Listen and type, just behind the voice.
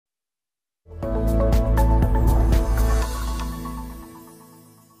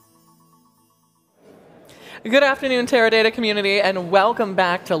Good afternoon, Teradata community, and welcome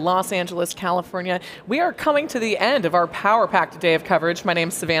back to Los Angeles, California. We are coming to the end of our power-packed day of coverage. My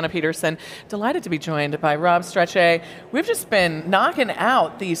name's Savannah Peterson. Delighted to be joined by Rob Strechay. We've just been knocking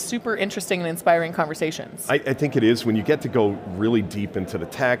out these super interesting and inspiring conversations. I think it is when you get to go really deep into the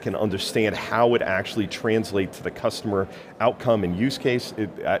tech and understand how it actually translates to the customer outcome and use case.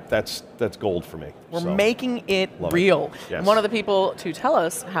 That's gold for me. We're making it real. Yes. And one of the people to tell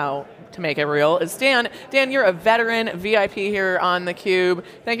us how to make it real is Dan. Dan, you're a veteran VIP here on theCUBE.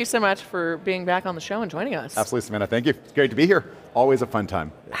 Thank you so much for being back on the show and joining us. Absolutely, Savannah, thank you. It's great to be here. Always a fun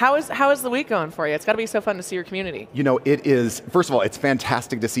time. How is the week going for you? It's got to be so fun to see your community. You know, it is, first of all, it's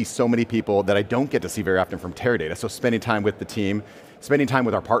fantastic to see so many people that I don't get to see very often from Teradata. So spending time with the team, spending time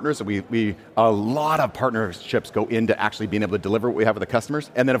with our partners. A lot of partnerships go into actually being able to deliver what we have with the customers.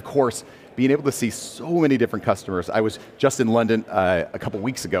 And then of course, being able to see so many different customers. I was just in London a couple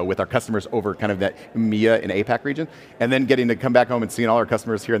weeks ago with our customers over kind of that EMEA and APAC region, and then getting to come back home and seeing all our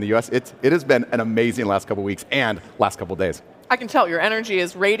customers here in the US. It has been an amazing last couple weeks and last couple days. I can tell your energy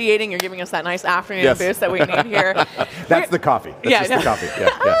is radiating. You're giving us that nice afternoon boost that we need here. That's the coffee. That's just the coffee.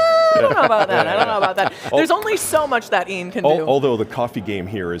 I don't know about that. I don't know about that. There's only so much that Ian can do. Although the coffee game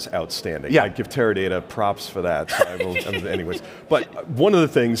here is outstanding. I give Teradata props for that. So I will, anyways, but one of the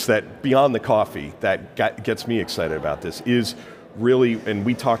things that beyond the coffee that gets me excited about this is really, and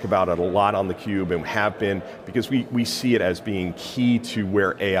we talk about it a lot on theCUBE and have been, because we see it as being key to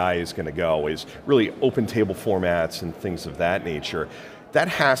where AI is going to go, is really open table formats and things of that nature. That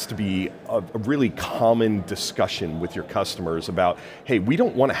has to be a really common discussion with your customers about, hey, we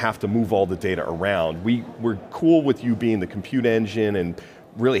don't want to have to move all the data around. We're cool with you being the compute engine and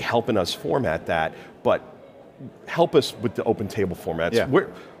really helping us format that, but help us with the open table formats. Yeah.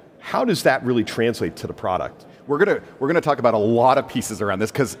 How does that really translate to the product? We're going to talk about a lot of pieces around this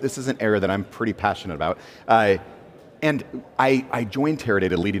because this is an area that I'm pretty passionate about. And I joined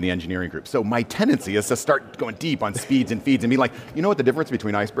Teradata leading the engineering group. So my tendency is to start going deep on speeds and feeds and be like, you know what the difference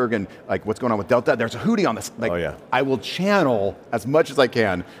between Iceberg and like what's going on with Delta? There's a hootie on this. Like, I will channel as much as I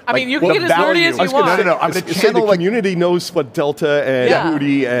can. I mean, you can get as nerdy as you want. No, I'm going to channel. The community knows what Delta and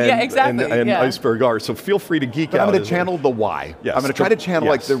hootie and Iceberg are, so feel free to geek out. I'm going to channel the why. Yes. I'm going to try to channel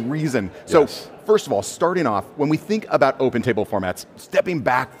like the reason. So first of all, starting off, when we think about open table formats, stepping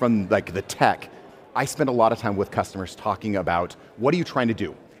back from like the tech, I spend a lot of time with customers talking about what are you trying to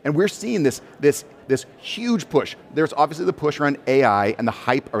do? And we're seeing this huge push. There's obviously the push around AI and the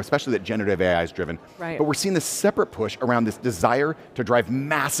hype, or especially that generative AI is driven. Right. But we're seeing this separate push around this desire to drive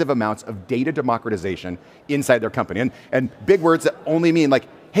massive amounts of data democratization inside their company. And big words that only mean like,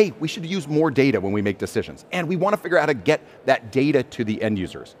 hey, we should use more data when we make decisions. And we want to figure out how to get that data to the end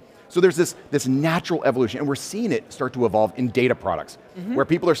users. So there's this natural evolution, and we're seeing it start to evolve in data products, where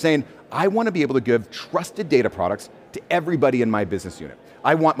people are saying, I want to be able to give trusted data products to everybody in my business unit.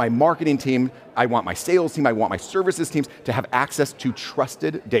 I want my marketing team, I want my sales team, I want my services teams to have access to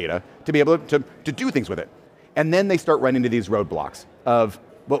trusted data to be able to do things with it. And then they start running into these roadblocks of,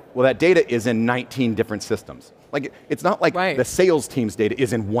 well, that data is in 19 different systems. Like, it's not like the sales team's data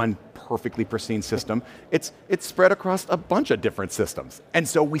is in one perfectly pristine system. It's spread across a bunch of different systems. And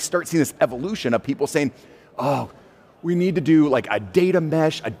so we start seeing this evolution of people saying, oh, we need to do like a data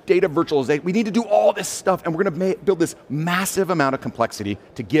mesh, a data virtualization. We need to do all this stuff, and we're going to build this massive amount of complexity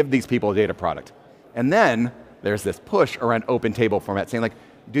to give these people a data product. And then there's this push around open table format saying like,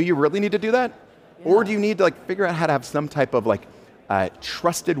 do you really need to do that? Yeah. Or do you need to like figure out how to have some type of like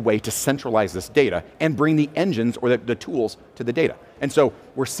trusted way to centralize this data and bring the engines or the tools to the data? And so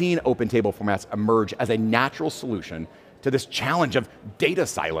we're seeing open table formats emerge as a natural solution to this challenge of data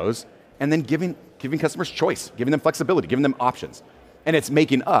silos, and then giving customers choice, giving them flexibility, giving them options. And it's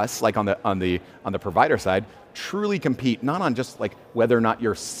making us, like on the provider side, truly compete, not on just like whether or not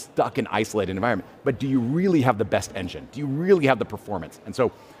you're stuck in isolated environment, but do you really have the best engine? Do you really have the performance? And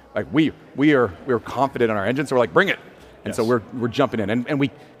so like we're confident in our engine, so we're like, bring it. And so we're jumping in, and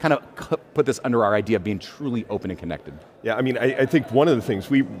we kind of put this under our idea of being truly open and connected. Yeah, I mean, I think one of the things,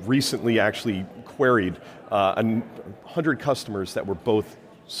 we recently actually queried 100 customers that were both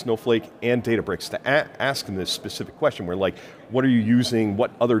Snowflake and Databricks to ask them this specific question. We're like, what are you using? What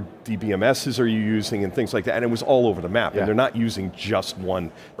other DBMSs are you using? And things like that. And it was all over the map. And they're not using just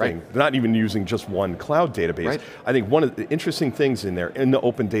one thing. They're not even using just one cloud database. I think one of the interesting things in there, in the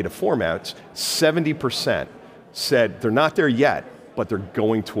open data formats, 70% said they're not there yet, but they're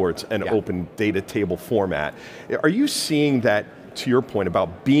going towards an open data table format. Are you seeing that, to your point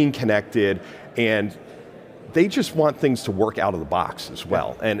about being connected, and they just want things to work out of the box as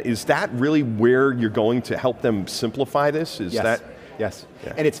well? And is that really where you're going to help them simplify this? Is that Yes,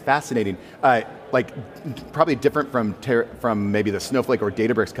 Yeah. and it's fascinating. Like, probably different from maybe the Snowflake or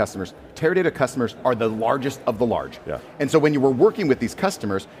Databricks customers, Teradata customers are the largest of the large. Yeah. And so when you were working with these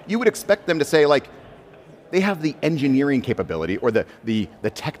customers, you would expect them to say, like, they have the engineering capability or the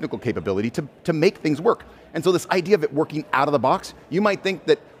technical capability to make things work. And so this idea of it working out of the box, you might think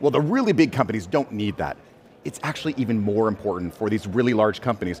that, well, the really big companies don't need that. It's actually even more important for these really large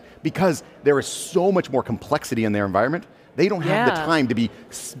companies because there is so much more complexity in their environment. They don't have the time to be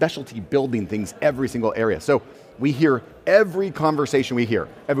specialty building things every single area. So we hear every conversation we hear,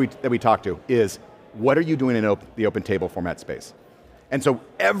 that we talk to is, what are you doing in the open table format space? And so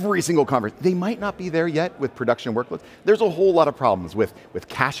every single conversation, they might not be there yet with production workloads. There's a whole lot of problems with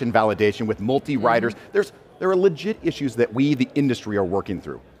cache invalidation, with multi-writers. There are legit issues that we, the industry, are working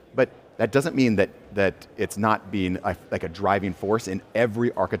through. But that doesn't mean that it's not being like a driving force in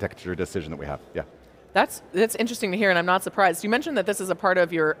every architecture decision that we have, yeah. That's interesting to hear, and I'm not surprised. You mentioned that this is a part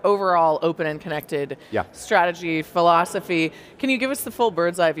of your overall open and connected strategy, philosophy. Can you give us the full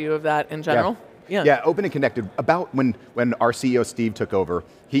bird's eye view of that in general? Yeah, open and connected. About when our CEO Steve took over,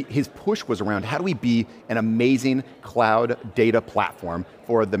 his push was around how do we be an amazing cloud data platform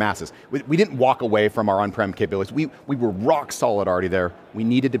for the masses. We didn't walk away from our on-prem capabilities. We were rock solid already there. We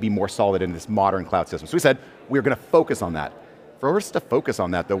needed to be more solid in this modern cloud system. So we said, we're going to focus on that. For us to focus on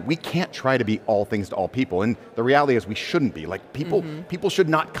that though, we can't try to be all things to all people. And the reality is we shouldn't be. Like people should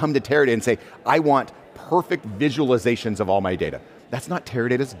not come to Teradata and say, I want perfect visualizations of all my data. That's not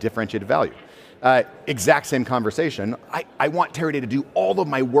Teradata's differentiated value. Exact same conversation. I want Teradata to do all of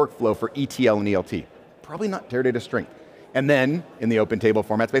my workflow for ETL and ELT. Probably not Teradata's strength. And then, in the open table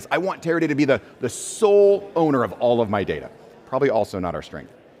format space, I want Teradata to be the sole owner of all of my data. Probably also not our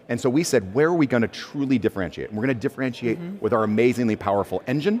strength. And so we said, where are we going to truly differentiate? And we're going to differentiate with our amazingly powerful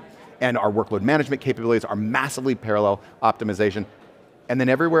engine and our workload management capabilities, our massively parallel optimization. And then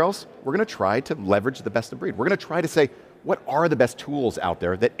everywhere else, we're going to try to leverage the best of breed. We're going to try to say, what are the best tools out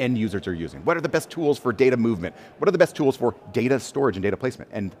there that end users are using? What are the best tools for data movement? What are the best tools for data storage and data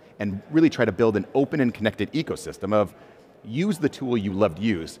placement? And really try to build an open and connected ecosystem of use the tool you love to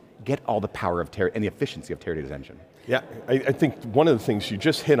use, get all the power of Teradata and the efficiency of Teradata's engine. Yeah, I think one of the things you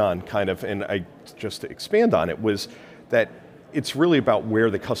just hit on kind of, and just to expand on it, was that it's really about where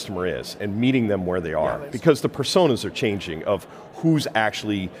the customer is and meeting them where they are. Because the personas are changing of who's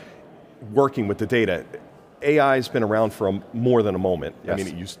actually working with the data. AI's been around for more than a moment. I mean,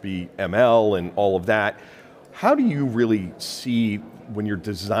 it used to be ML and all of that. How do you really see when you're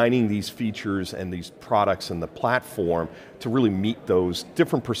designing these features and these products and the platform to really meet those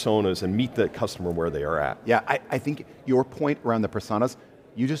different personas and meet the customer where they are at? Yeah, I think your point around the personas,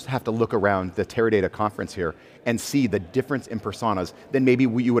 you just have to look around the Teradata conference here and see the difference in personas than maybe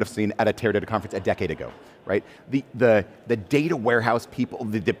you would have seen at a Teradata conference a decade ago, right? The data warehouse people,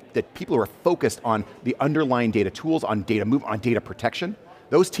 the people who are focused on the underlying data tools, on data movement, on data protection,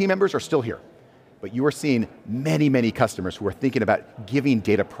 those team members are still here. But you are seeing many, many customers who are thinking about giving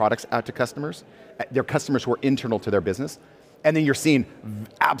data products out to customers. They're customers who are internal to their business. And then you're seeing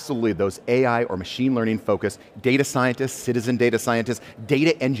absolutely those AI or machine learning focused data scientists, citizen data scientists,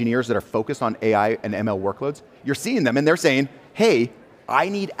 data engineers that are focused on AI and ML workloads. You're seeing them and they're saying, hey, I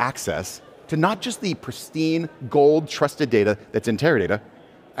need access to not just the pristine, gold, trusted data that's in Teradata,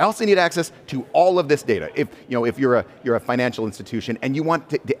 I also need access to all of this data. If you're a financial institution and you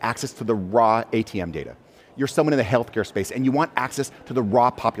want access to the raw ATM data, you're someone in the healthcare space and you want access to the raw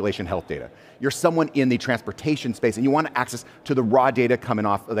population health data. You're someone in the transportation space and you want access to the raw data coming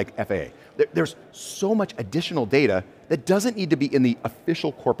off like FAA. There's so much additional data that doesn't need to be in the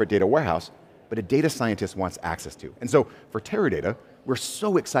official corporate data warehouse, but a data scientist wants access to. And so for Teradata, we're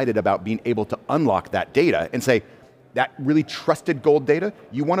so excited about being able to unlock that data and say, that really trusted gold data,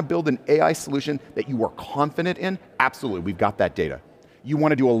 you want to build an AI solution that you are confident in? Absolutely, we've got that data. You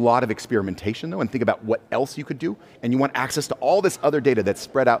want to do a lot of experimentation though and think about what else you could do, and you want access to all this other data that's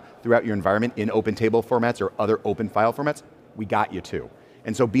spread out throughout your environment in open table formats or other open file formats, we got you too.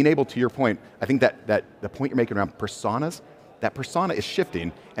 And so being able, to your point, I think that the point you're making around personas, that persona is shifting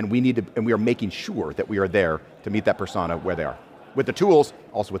and we are making sure that we are there to meet that persona where they are. With the tools,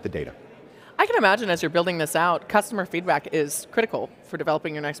 also with the data. I can imagine as you're building this out, customer feedback is critical for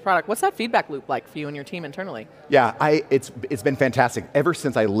developing your next product. What's that feedback loop like for you and your team internally? Yeah, it's been fantastic. Ever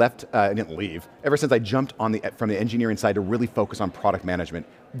since I left, I didn't leave, ever since I jumped from the engineering side to really focus on product management,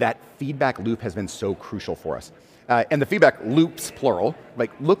 that feedback loop has been so crucial for us. And the feedback loops, plural,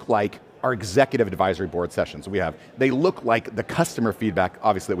 look like our executive advisory board sessions we have. They look like the customer feedback,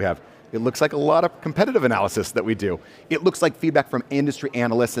 obviously, that we have. It looks like a lot of competitive analysis that we do. It looks like feedback from industry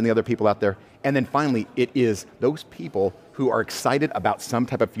analysts and the other people out there. And then finally, it is those people who are excited about some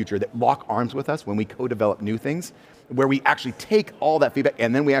type of future that lock arms with us when we co-develop new things, where we actually take all that feedback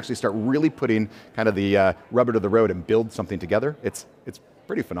and then we actually start really putting kind of the rubber to the road and build something together. It's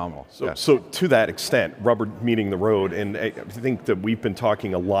pretty phenomenal. So to that extent, rubber meeting the road, and I think that we've been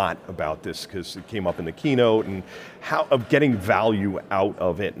talking a lot about this because it came up in the keynote, and how of getting value out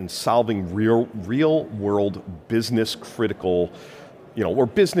of it and solving real world business critical, or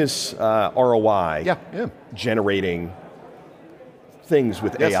business ROI, generating things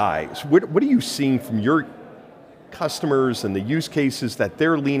with AI. So what are you seeing from your customers and the use cases that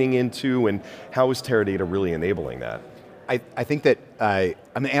they're leaning into, and how is Teradata really enabling that? I think that, I'm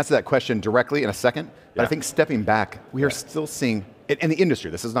going to answer that question directly in a second, but I think stepping back, we are still seeing, and the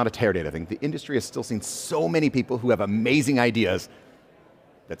industry, this is not a Teradata thing, the industry is still seeing so many people who have amazing ideas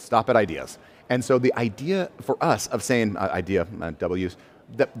that stop at ideas. And so the idea for us of saying, W's,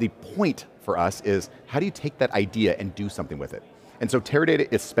 the point for us is, how do you take that idea and do something with it? And so Teradata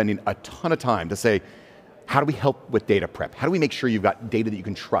is spending a ton of time to say, how do we help with data prep? How do we make sure you've got data that you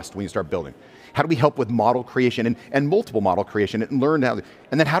can trust when you start building? How do we help with model creation and multiple model creation and learn how,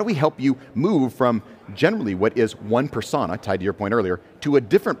 and then how do we help you move from generally what is one persona, tied to your point earlier, to a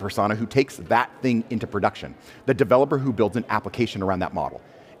different persona who takes that thing into production, the developer who builds an application around that model.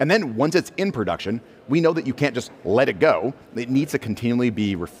 And then once it's in production, we know that you can't just let it go. It needs to continually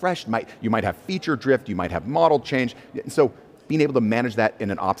be refreshed. You might have feature drift, you might have model change. So being able to manage that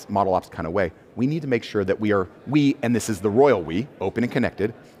in an model ops kind of way, we need to make sure that we, and this is the royal we, open and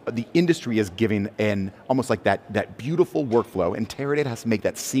connected, the industry is giving almost like that beautiful workflow, and Teradata has to make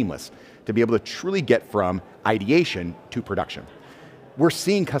that seamless to be able to truly get from ideation to production. We're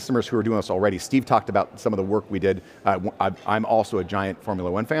seeing customers who are doing this already. Steve talked about some of the work we did. I'm also a giant Formula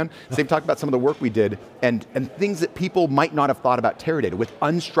One fan. Steve talked about some of the work we did and things that people might not have thought about Teradata with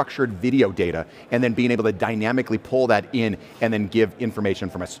unstructured video data, and then being able to dynamically pull that in and then give information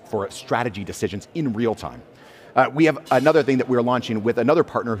for strategy decisions in real time. We have another thing that we're launching with another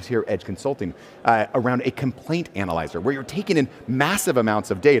partner who's here, Edge Consulting, around a complaint analyzer, where you're taking in massive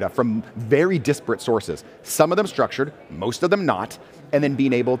amounts of data from very disparate sources, some of them structured, most of them not, and then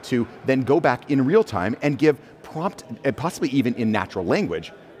being able to then go back in real time and give prompt, and possibly even in natural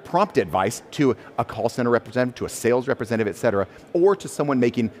language, prompt advice to a call center representative, to a sales representative, et cetera, or to someone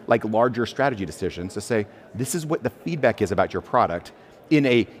making like larger strategy decisions to say, this is what the feedback is about your product,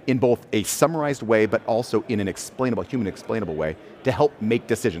 in both a summarized way, but also in an explainable, human explainable way, to help make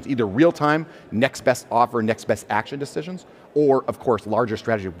decisions, either real time, next best offer, next best action decisions, or of course, larger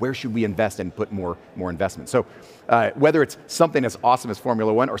strategy, where should we invest and put more investment? So whether it's something as awesome as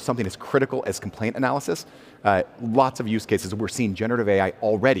Formula One or something as critical as complaint analysis, lots of use cases. We're seeing generative AI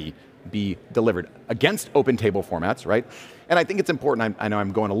already be delivered against open table formats, right? And I think it's important, I know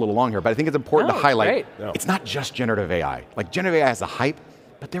I'm going a little long here, but I think it's important to highlight, it's not just generative AI. Like generative AI has a hype,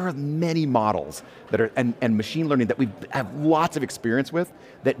 but there are many models that are, and machine learning that we have lots of experience with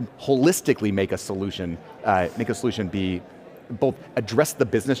that holistically make a solution be, both address the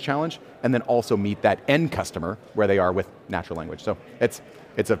business challenge and then also meet that end customer where they are with natural language. So it's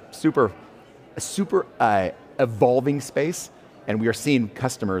a super evolving space, and we are seeing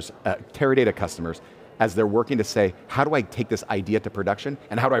customers, Teradata customers, as they're working to say, how do I take this idea to production,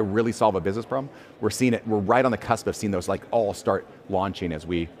 and how do I really solve a business problem? We're seeing it, we're right on the cusp of seeing those like all start launching as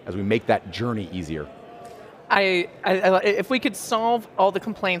we make that journey easier. If we could solve all the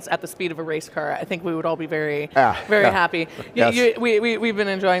complaints at the speed of a race car, I think we would all be very happy. Yes. We've been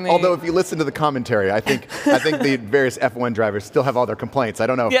enjoying the... Although if you listen to the commentary, I think the various F1 drivers still have all their complaints. I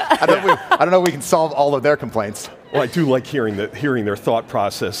don't know. I don't know if we can solve all of their complaints. Well, I do like hearing their thought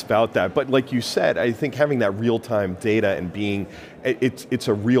process about that. But like you said, I think having that real-time data and it's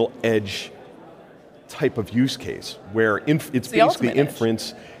a real edge type of use case where it's basically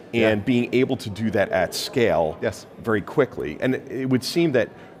inference and being able to do that at scale very quickly. And it would seem that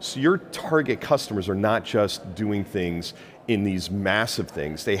your target customers are not just doing things in these massive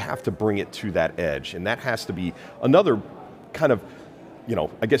things, they have to bring it to that edge. And that has to be another kind of,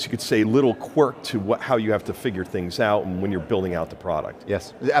 I guess you could say little quirk to how you have to figure things out and when you're building out the product.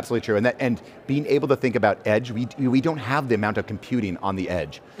 Yes, absolutely true. And being able to think about edge, we don't have the amount of computing on the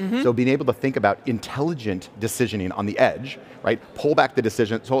edge. So being able to think about intelligent decisioning on the edge, right? Pull back the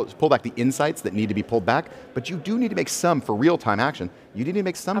decision, pull back the insights that need to be pulled back, but you do need to make some for real-time action. You need to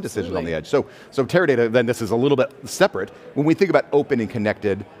make some decisions on the edge. So Teradata, then this is a little bit separate. When we think about open and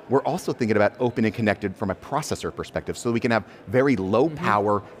connected, we're also thinking about open and connected from a processor perspective, so we can have very low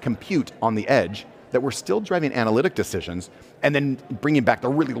power compute on the edge, that we're still driving analytic decisions and then bringing back the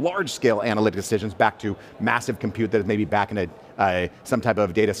really large scale analytic decisions back to massive compute that is maybe back in some type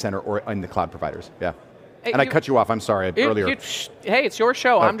of data center or in the cloud providers, yeah. And I cut you off, I'm sorry, earlier. Hey, it's your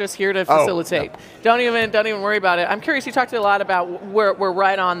show, I'm just here to facilitate. Don't even worry about it. I'm curious, you talked a lot about we're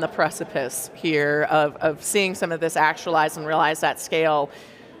right on the precipice here of seeing some of this actualize and realize that scale.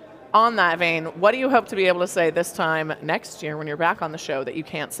 On that vein, what do you hope to be able to say this time next year when you're back on the show that you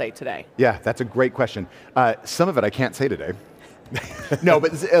can't say today? Yeah, that's a great question. Some of it I can't say today. No,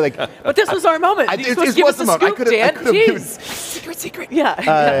 but like. But this was our moment. You're supposed to give us the scoop, Dan. Jeez. Secret.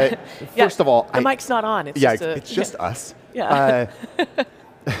 Yeah. First of all, the mic's not on. It's just us. Yeah.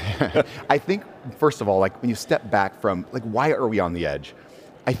 I think first of all, like when you step back from like why are we on the edge?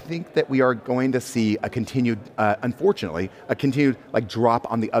 I think that we are going to see a continued, unfortunately, a continued like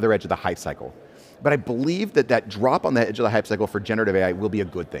drop on the other edge of the hype cycle. But I believe that that drop on the edge of the hype cycle for generative AI will be a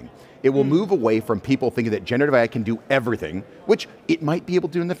good thing. It will move away from people thinking that generative AI can do everything, which it might be able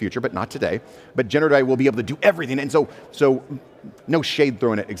to do in the future, but not today. But generative AI will be able to do everything. And so no shade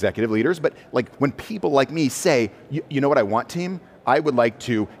thrown at executive leaders, but like when people like me say, you know what I want, team? I would like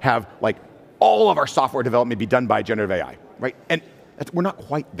to have like all of our software development be done by generative AI, right? And we're not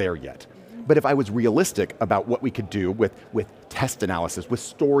quite there yet. But if I was realistic about what we could do with test analysis, with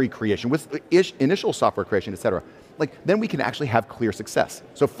story creation, with initial software creation, et cetera, like then we can actually have clear success.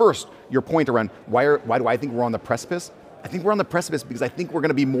 So first, your point around why do I think we're on the precipice? I think we're on the precipice because I think we're going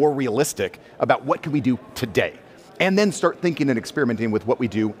to be more realistic about what can we do today. And then start thinking and experimenting with what we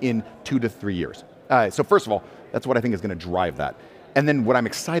do in 2 to 3 years. So first of all, that's what I think is going to drive that. And then what I'm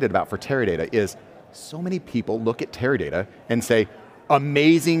excited about for Teradata is so many people look at Teradata and say,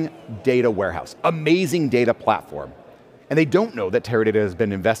 amazing data warehouse, amazing data platform. And they don't know that Teradata has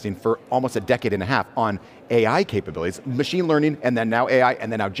been investing for almost a decade and a half on AI capabilities, machine learning, and then now AI,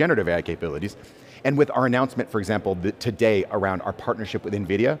 and then now generative AI capabilities. And with our announcement, for example, today around our partnership with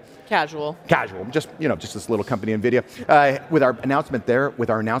NVIDIA. Casual, just this little company, NVIDIA. With our announcement there, with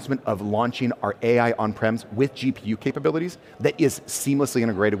our announcement of launching our AI on-prems with GPU capabilities that is seamlessly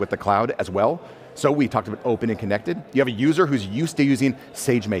integrated with the cloud as well. So we talked about open and connected. You have a user who's used to using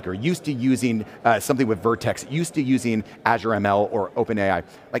SageMaker, used to using something with Vertex, used to using Azure ML or OpenAI.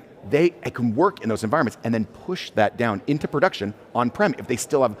 Like they can work in those environments and then push that down into production on-prem if they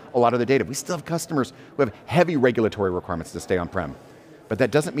still have a lot of the data. We still have customers who have heavy regulatory requirements to stay on-prem. But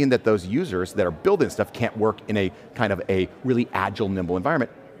that doesn't mean that those users that are building stuff can't work in a kind of a really agile, nimble environment.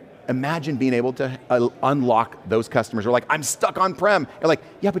 Imagine being able to unlock those customers who are like, I'm stuck on-prem. You're like,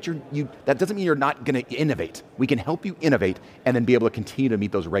 yeah, but that doesn't mean you're not going to innovate. We can help you innovate and then be able to continue to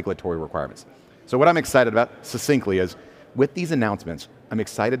meet those regulatory requirements. So what I'm excited about, succinctly, is with these announcements, I'm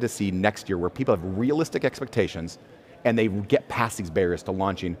excited to see next year where people have realistic expectations and they get past these barriers to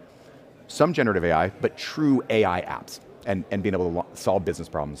launching some generative AI, but true AI apps. And being able to solve business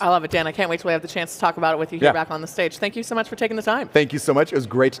problems. I love it, Dan. I can't wait till we have the chance to talk about it with you here back on the stage. Thank you so much for taking the time. Thank you so much. It was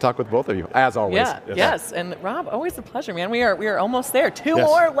great to talk with both of you, as always. Yeah, yes. And Rob, always a pleasure, man. We are almost there. Two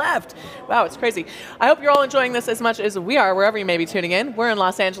more left. Wow, it's crazy. I hope you're all enjoying this as much as we are, wherever you may be tuning in. We're in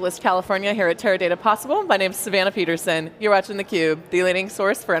Los Angeles, California, here at Teradata Possible. My name is Savannah Peterson. You're watching theCUBE, the leading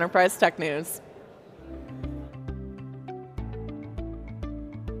source for enterprise tech news.